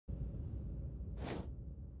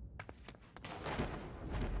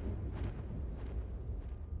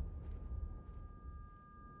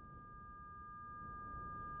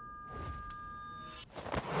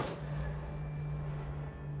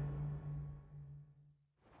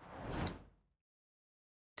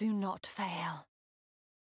do not fail.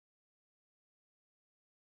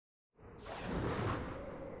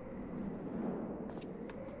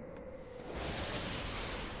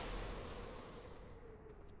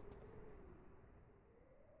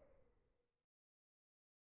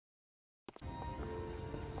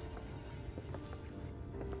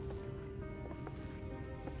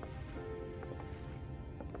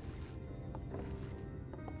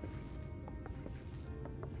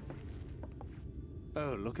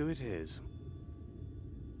 Oh, look who it is.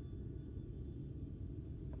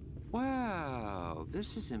 Wow,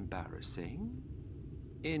 this is embarrassing.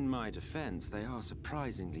 In my defense, they are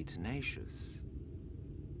surprisingly tenacious.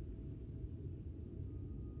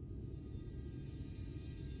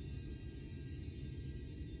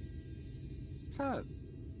 So,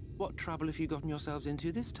 what trouble have you gotten yourselves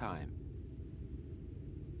into this time?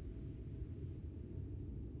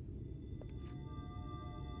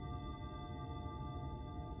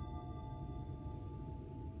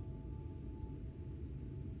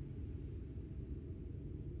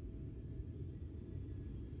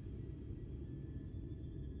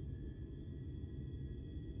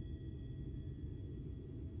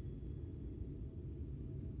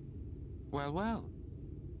 Well, well.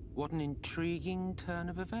 What an intriguing turn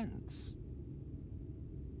of events.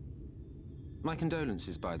 My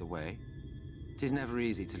condolences, by the way. It is never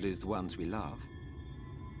easy to lose the ones we love.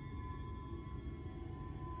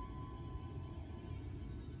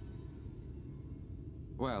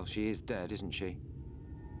 Well, she is dead, isn't she?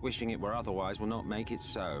 Wishing it were otherwise will not make it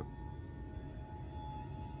so.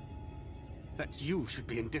 That you should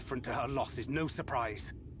be indifferent to her loss is no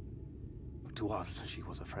surprise. But to us, she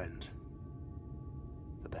was a friend.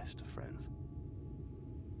 The best of friends.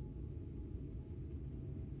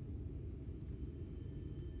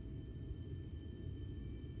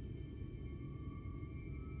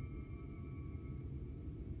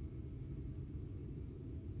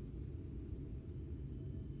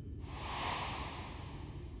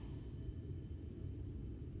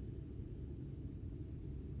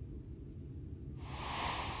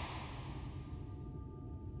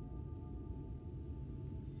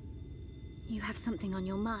 You have something on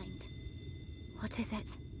your mind. What is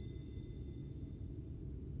it?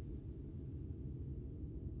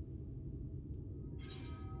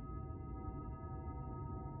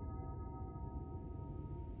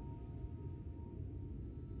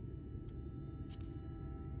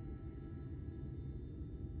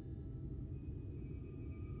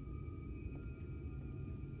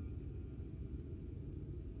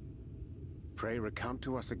 Pray recount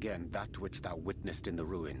to us again that which thou witnessed in the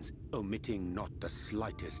ruins, omitting not the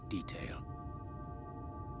slightest detail.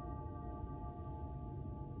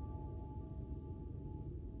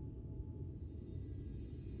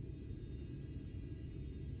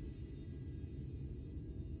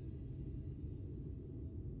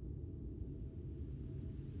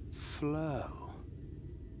 Flow.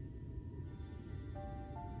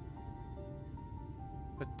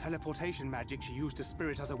 The teleportation magic she used to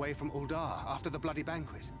spirit us away from Uldar after the bloody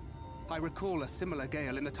banquet. I recall a similar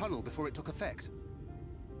gale in the tunnel before it took effect.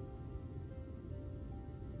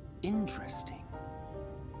 Interesting.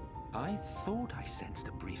 I thought I sensed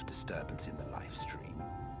a brief disturbance in the live stream.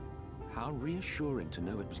 How reassuring to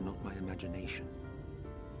know it was not my imagination.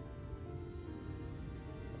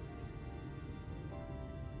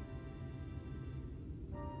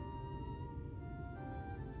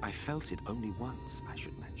 I felt it only once, I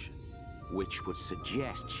should mention, which would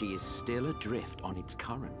suggest she is still adrift on its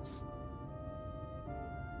currents.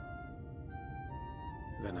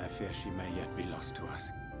 Then I fear she may yet be lost to us.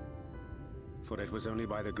 For it was only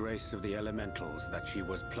by the grace of the elementals that she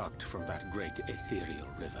was plucked from that great ethereal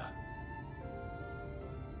river.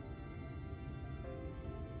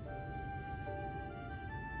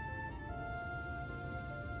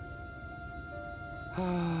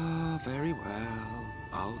 Ah, very well.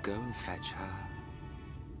 I'll go and fetch her.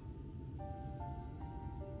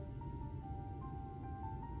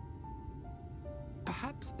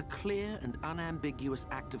 Perhaps a clear and unambiguous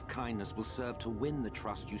act of kindness will serve to win the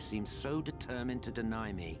trust you seem so determined to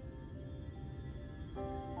deny me.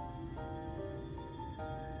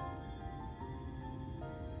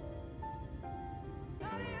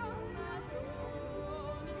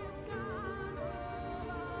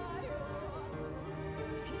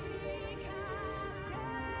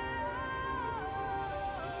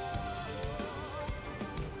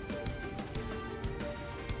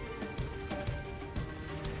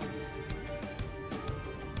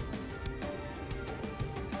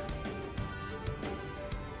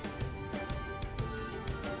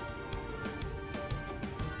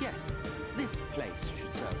 Yes, this place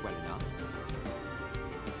should serve well enough.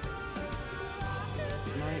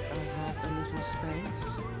 Might I have a little space?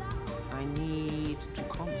 I need to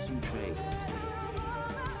concentrate.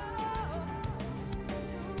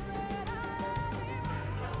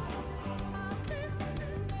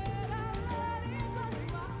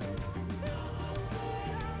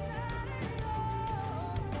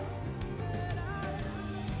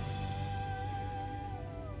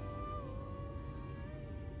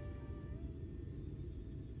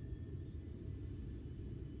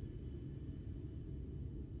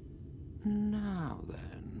 Now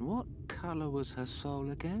then, what color was her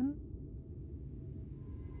soul again?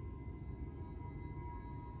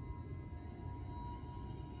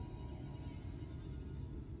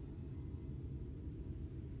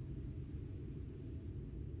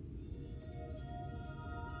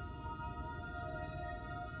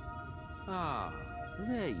 Ah,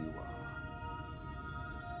 there you are.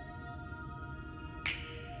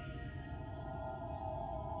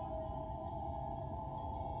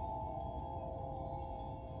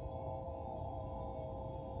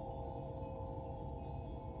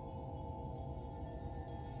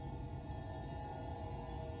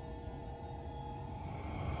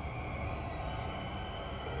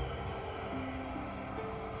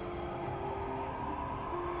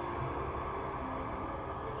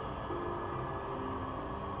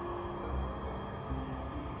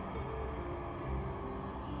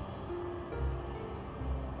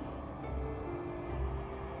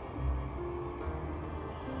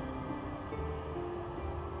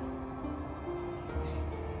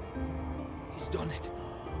 He's done it.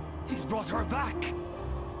 He's brought her back.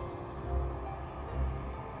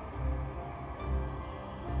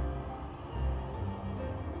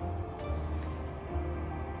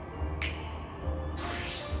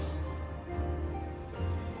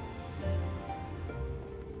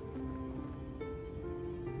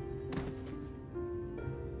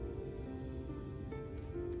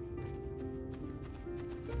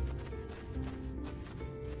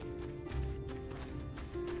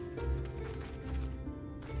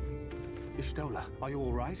 Ishtola, are you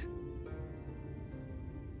all right?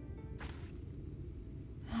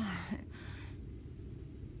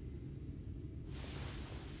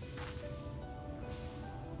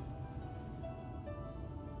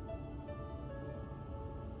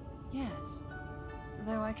 Yes,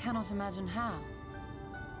 though I cannot imagine how.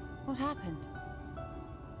 What happened?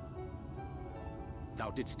 Thou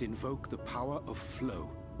didst invoke the power of flow,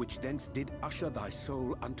 which thence did usher thy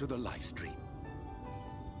soul unto the life stream.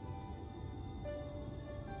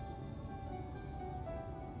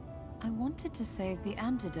 I wanted to save the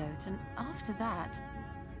antidote, and after that...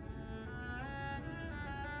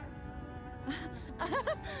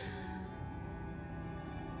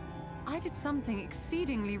 I did something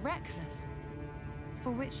exceedingly reckless,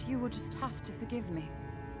 for which you will just have to forgive me.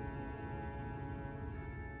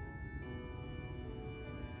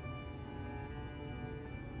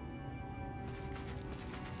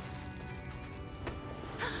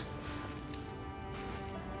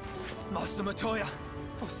 Master Matoya!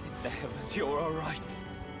 Oh, thank the heavens, you're all right.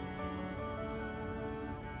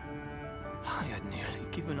 I had nearly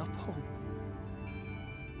given up hope.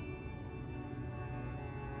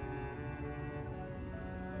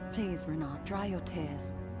 Please, Renard, dry your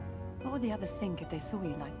tears. What would the others think if they saw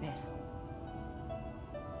you like this?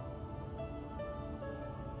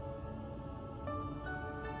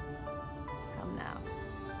 Come now.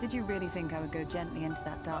 Did you really think I would go gently into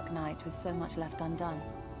that dark night with so much left undone?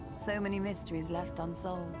 So many mysteries left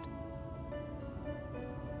unsolved.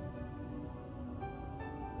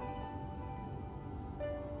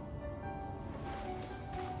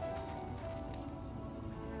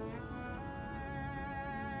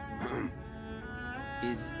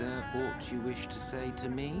 Is there aught you wish to say to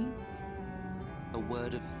me? A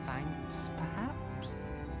word of thanks, perhaps?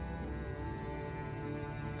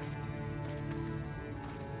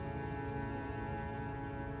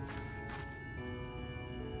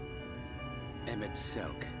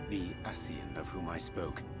 Emet-Selch, the Ascian of whom I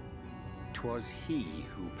spoke. 'Twas he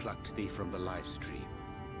who plucked thee from the life stream.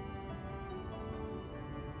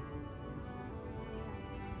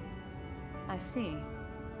 I see.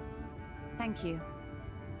 Thank you.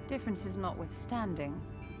 Differences notwithstanding,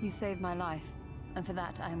 you saved my life, and for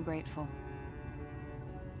that I am grateful.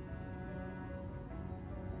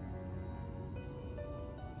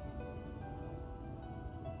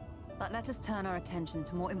 But let us turn our attention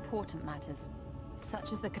to more important matters,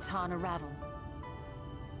 such as the Katana Ravel.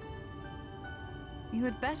 You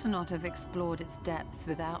had better not have explored its depths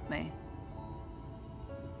without me.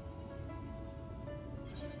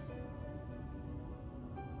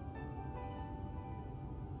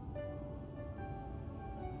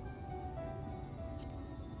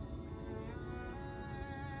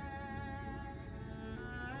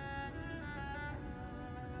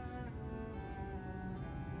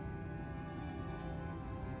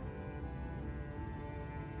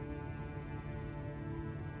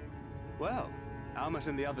 Well, Almet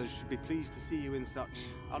and the others should be pleased to see you in such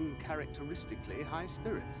uncharacteristically high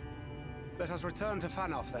spirits. Let us return to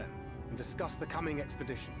Fanoff then, and discuss the coming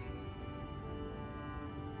expedition.